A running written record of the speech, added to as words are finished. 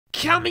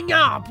Coming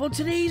up on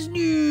today's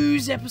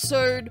news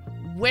episode,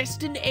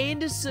 Weston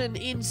Anderson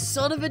in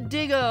Son of a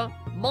Digger,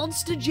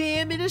 Monster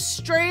Jam in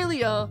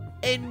Australia,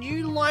 and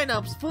new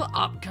lineups for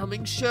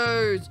upcoming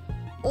shows.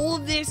 All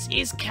of this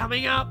is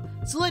coming up,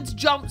 so let's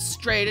jump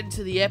straight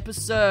into the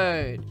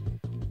episode.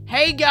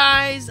 Hey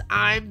guys,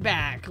 I'm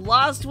back.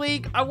 Last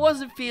week, I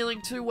wasn't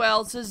feeling too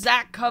well, so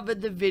Zach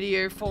covered the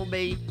video for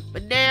me,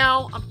 but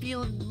now I'm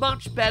feeling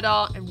much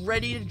better and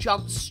ready to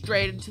jump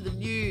straight into the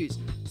news.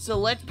 So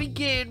let's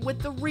begin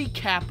with the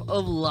recap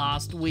of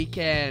last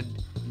weekend.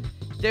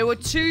 There were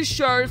two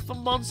shows for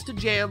Monster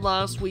Jam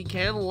last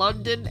weekend,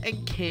 London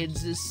and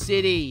Kansas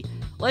City.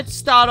 Let's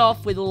start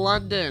off with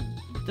London.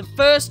 The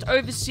first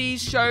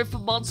overseas show for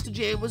Monster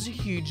Jam was a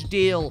huge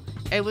deal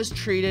and was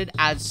treated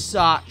as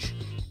such.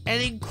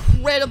 An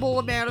incredible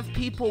amount of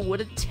people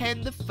would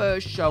attend the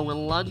first show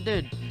in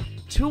London,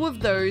 two of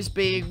those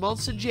being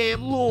Monster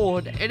Jam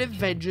Lord and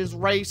Avengers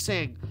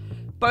Racing,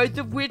 both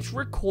of which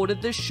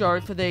recorded the show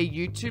for their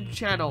YouTube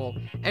channel,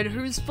 and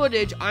whose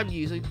footage I'm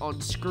using on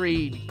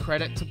screen.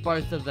 Credit to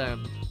both of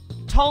them.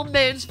 Tom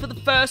Menz for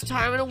the first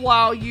time in a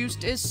while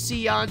used a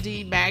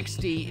CRD Max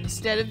D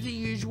instead of the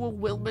usual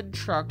Willman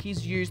truck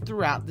he's used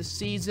throughout the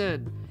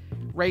season.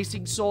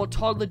 Racing saw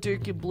Todd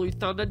LeDuc in Blue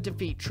Thunder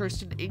defeat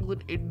Tristan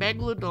England in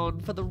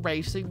Megalodon for the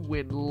racing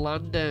win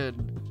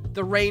London.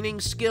 The reigning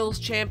skills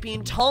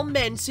champion Tom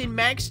Menz in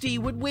Max D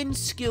would win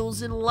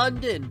skills in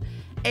London,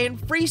 and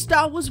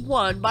freestyle was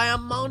won by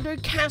Armando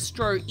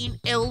Castro in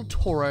El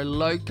Toro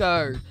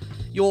Loco.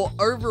 Your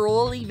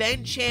overall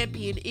event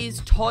champion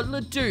is Todd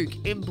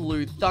LeDuc in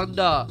Blue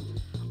Thunder.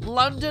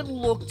 London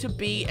looked to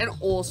be an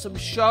awesome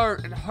show,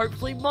 and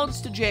hopefully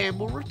Monster Jam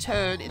will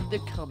return in the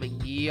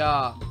coming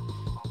year.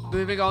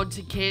 Moving on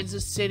to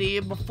Kansas City,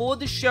 and before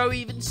the show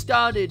even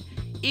started,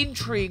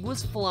 intrigue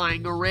was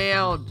flying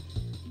around.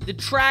 The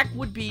track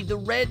would be the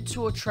Red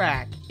Tour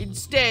track,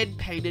 instead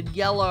painted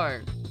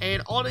yellow,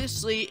 and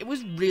honestly, it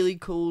was really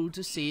cool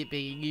to see it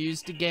being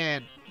used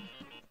again.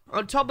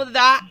 On top of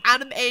that,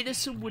 Adam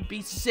Anderson would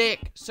be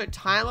sick, so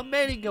Tyler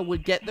Menninger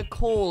would get the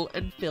call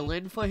and fill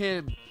in for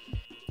him.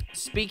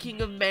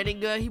 Speaking of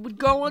Menninger, he would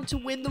go on to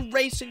win the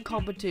racing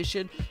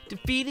competition,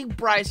 defeating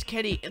Bryce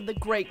Kenny in the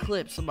Great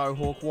Clips of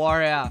Mohawk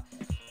Warrior.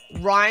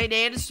 Ryan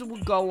Anderson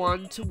would go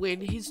on to win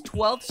his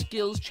 12th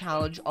skills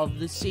challenge of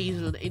the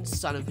season in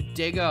Son of a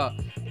Digger,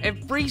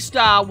 and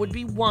freestyle would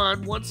be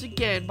won once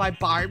again by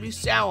Byron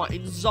Musawa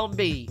in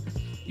Zombie.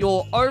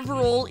 Your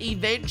overall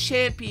event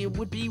champion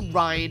would be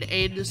Ryan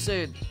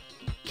Anderson.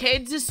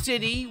 Kansas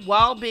City,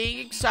 while being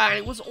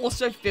exciting, was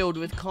also filled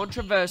with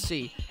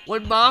controversy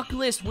when Mark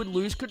List would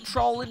lose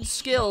control in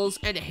skills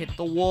and hit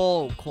the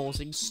wall,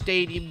 causing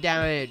stadium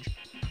damage.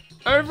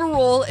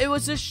 Overall, it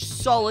was a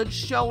solid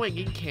showing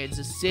in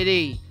Kansas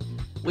City.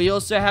 We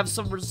also have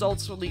some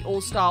results from the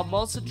All-Star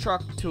Monster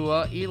Truck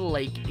Tour in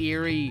Lake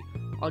Erie.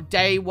 On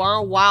day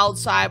 1,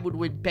 Wildside would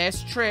win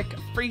Best Trick,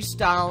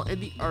 Freestyle, and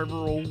the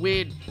overall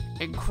win,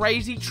 and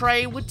Crazy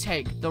Train would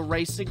take the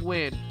racing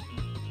win.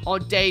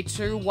 On day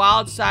 2,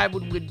 Wildside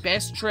would win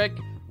Best Trick,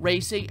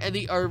 Racing, and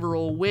the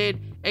overall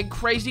win, and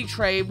Crazy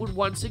Train would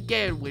once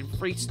again win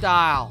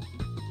Freestyle.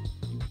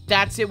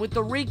 That's it with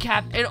the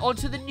recap, and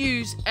onto the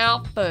news,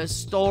 our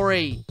first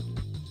story.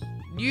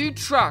 New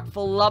truck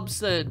for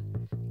Lubson.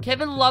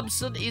 Kevin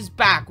Lubson is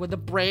back with a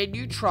brand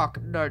new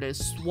truck known as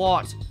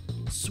SWAT.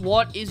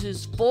 SWAT is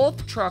his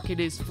 4th truck in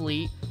his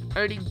fleet,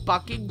 owning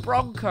Bucking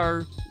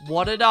Bronco,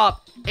 Wadded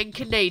Up, and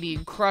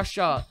Canadian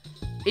Crusher.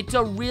 It's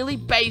a really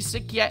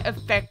basic yet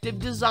effective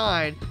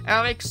design, and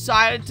I'm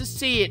excited to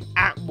see it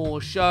at more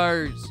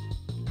shows.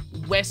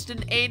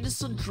 Weston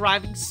Anderson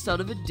driving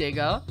Son of a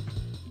Digger.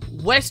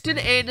 Weston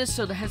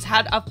Anderson has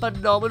had a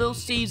phenomenal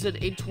season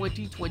in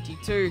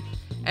 2022,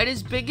 and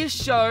his biggest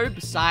show,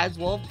 besides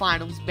World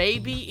Finals, may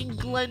be in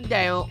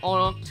Glendale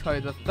on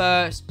October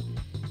 1st.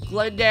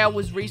 Glendale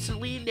was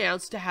recently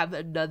announced to have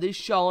another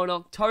show in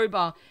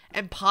October,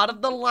 and part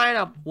of the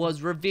lineup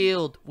was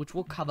revealed, which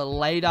we'll cover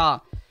later.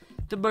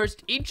 The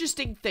most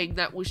interesting thing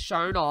that was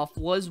shown off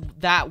was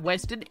that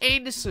Weston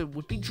Anderson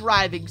would be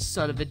driving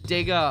Son of a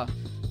Digger.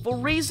 For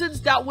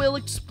reasons that we'll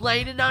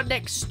explain in our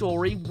next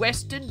story,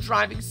 Weston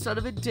driving Son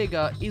of a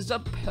Digger is a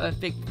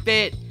perfect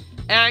fit,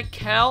 and I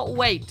can't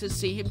wait to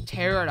see him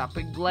tear it up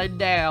in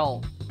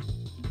Glendale.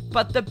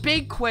 But the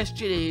big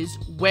question is,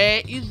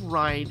 where is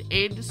Ryan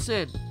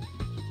Anderson?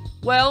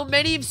 Well,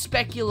 many have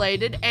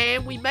speculated,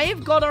 and we may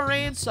have got our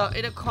answer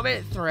in a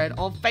comment thread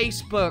on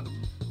Facebook.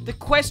 The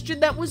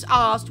question that was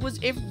asked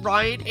was if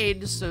Ryan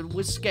Anderson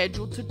was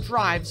scheduled to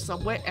drive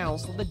somewhere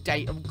else on the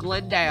date of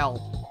Glendale,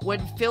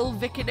 when Phil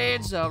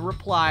Vicinanza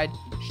replied,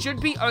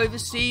 should be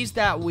overseas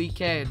that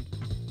weekend.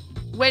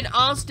 When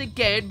asked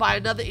again by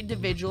another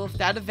individual if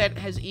that event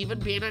has even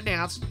been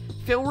announced,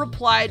 Phil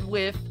replied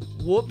with,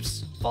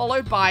 whoops,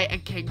 followed by a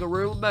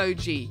kangaroo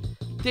emoji.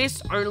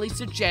 This only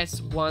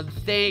suggests one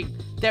thing,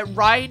 that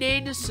Ryan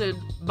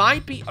Anderson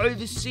might be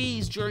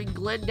overseas during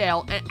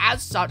Glendale, and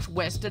as such,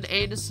 Weston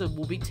Anderson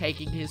will be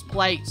taking his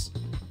place.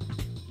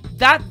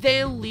 That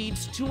then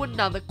leads to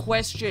another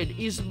question.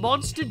 Is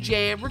Monster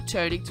Jam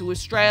returning to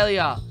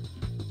Australia?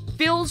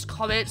 Phil's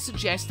comments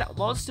suggest that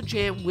Monster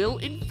Jam will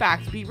in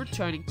fact be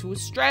returning to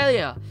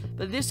Australia,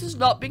 but this has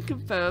not been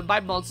confirmed by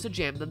Monster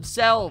Jam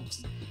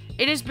themselves.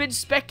 It has been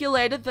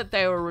speculated that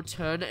they will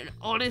return, and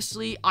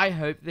honestly, I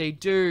hope they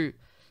do.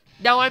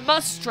 Now, I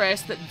must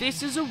stress that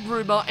this is a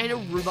rumor and a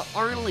rumor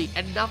only,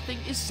 and nothing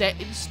is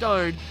set in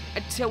stone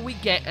until we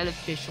get an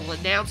official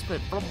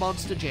announcement from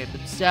Monster Jam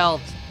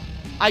themselves.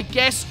 I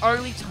guess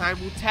only time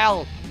will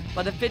tell,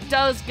 but if it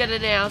does get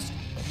announced,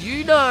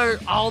 you know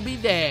I'll be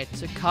there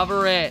to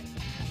cover it.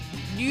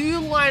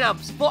 New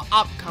lineups for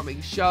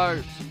upcoming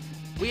shows.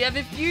 We have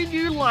a few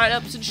new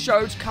lineups and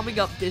shows coming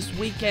up this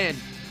weekend.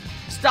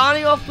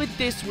 Starting off with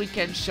this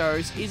weekend's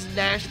shows is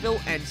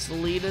Nashville and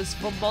Salinas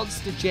for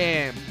Monster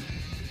Jam.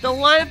 The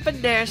lineup for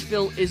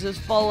Nashville is as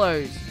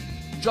follows: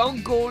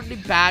 John Gordon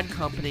in Bad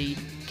Company,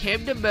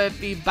 Camden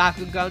Murphy in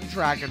Bakugan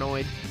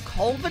Dragonoid,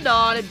 Cole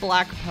Bernard in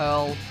Black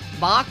Pearl,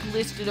 Mark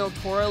List in El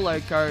Toro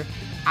Loco,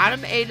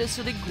 Adam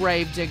Anderson in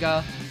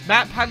Gravedigger,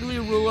 Matt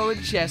Pagliarulo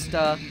in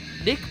Chester,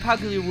 Nick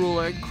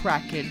Pagliarulo in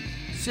Kraken,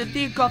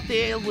 Cynthia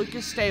Gauthier and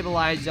Lucas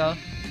Stabilizer,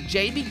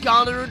 Jamie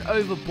Garner in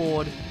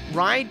Overboard,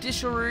 Ryan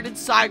Disharoon in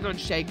Saigon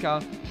Shaker,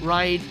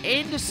 Ryan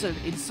Anderson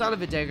in Son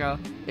of a Digger,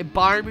 and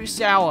Byron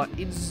Musawa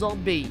in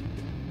Zombie.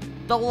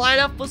 The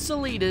lineup for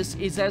Salinas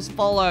is as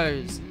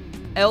follows: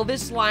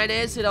 Elvis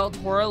Linez in El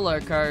Toro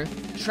Loco,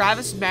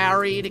 Travis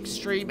Mowry in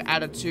Extreme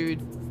Attitude,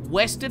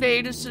 Weston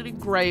Anderson in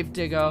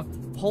Gravedigger,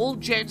 Paul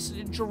Jensen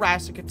in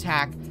Jurassic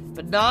Attack,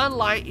 Bernard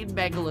Light in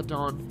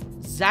Megalodon,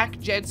 Zach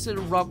Jensen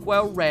in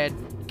Rockwell Red,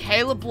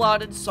 Caleb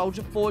Blood in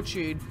Soldier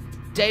Fortune,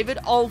 David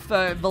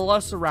Olfer in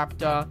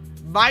Velociraptor,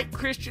 Mike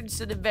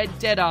Christensen in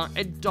Vendetta,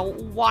 and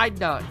Dalton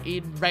Widener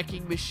in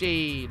Wrecking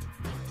Machine.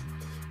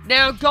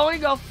 Now,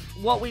 going off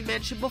what we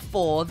mentioned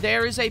before,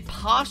 there is a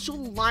partial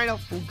lineup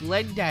for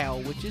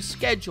Glendale, which is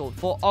scheduled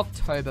for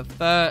October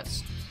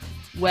 1st.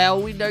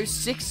 Well, we know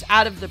 6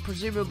 out of the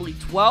presumably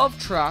 12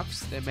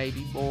 trucks, there may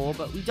be more,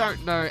 but we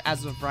don't know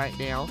as of right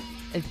now.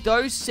 And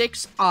those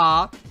 6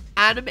 are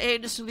Adam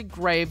Anderson in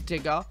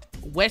Gravedigger,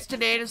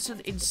 Weston Anderson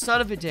in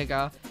Son of a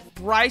Digger,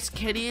 Bryce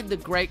Kenny in The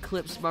Great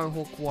Clips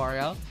Mohawk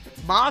Warrior,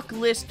 Mark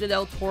List in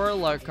El Toro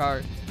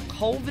Loco,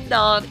 Cole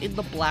Bernard in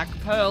The Black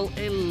Pearl,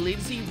 and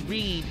Lindsay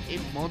Reed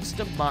in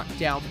Monster Mutt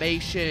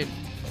Dalmatian.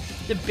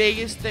 The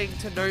biggest thing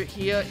to note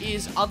here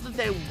is, other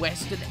than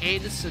Weston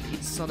Anderson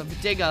in Son of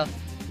a Digger,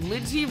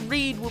 Lindsay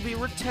Reed will be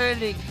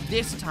returning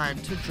this time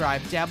to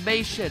drive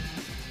Dalmatian.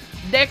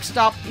 Next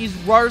up is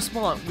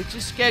Rosemont, which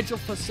is scheduled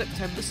for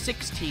September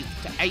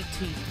 16th to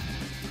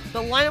 18th.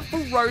 The lineup for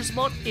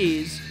Rosemont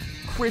is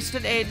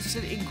Kristen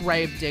Anderson in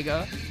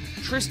Gravedigger,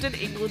 Tristan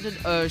England in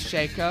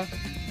Earthshaker,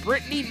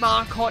 Brittany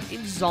Marcotte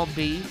in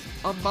Zombie,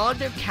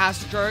 Armando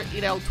Castro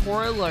in El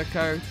Toro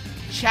Loco,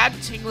 Chad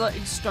Tingler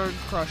in Stone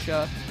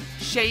Crusher,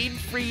 Shane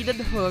Freed in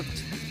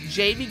Hooked,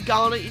 Jamie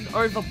Garner in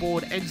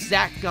Overboard, and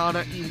Zach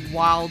Garner in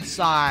Wild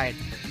Side.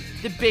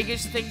 The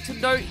biggest thing to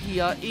note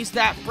here is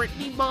that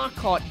Brittany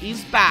Marcotte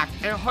is back,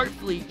 and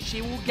hopefully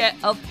she will get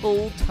a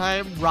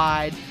full-time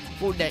ride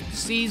for next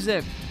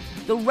season.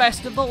 The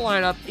rest of the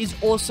lineup is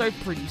also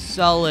pretty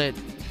solid.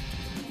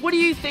 What do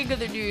you think of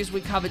the news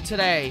we covered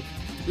today?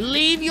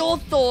 Leave your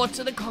thoughts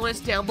in the comments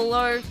down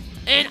below,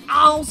 and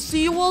I'll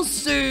see you all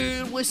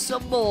soon with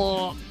some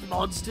more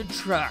Monster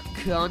Truck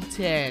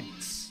content.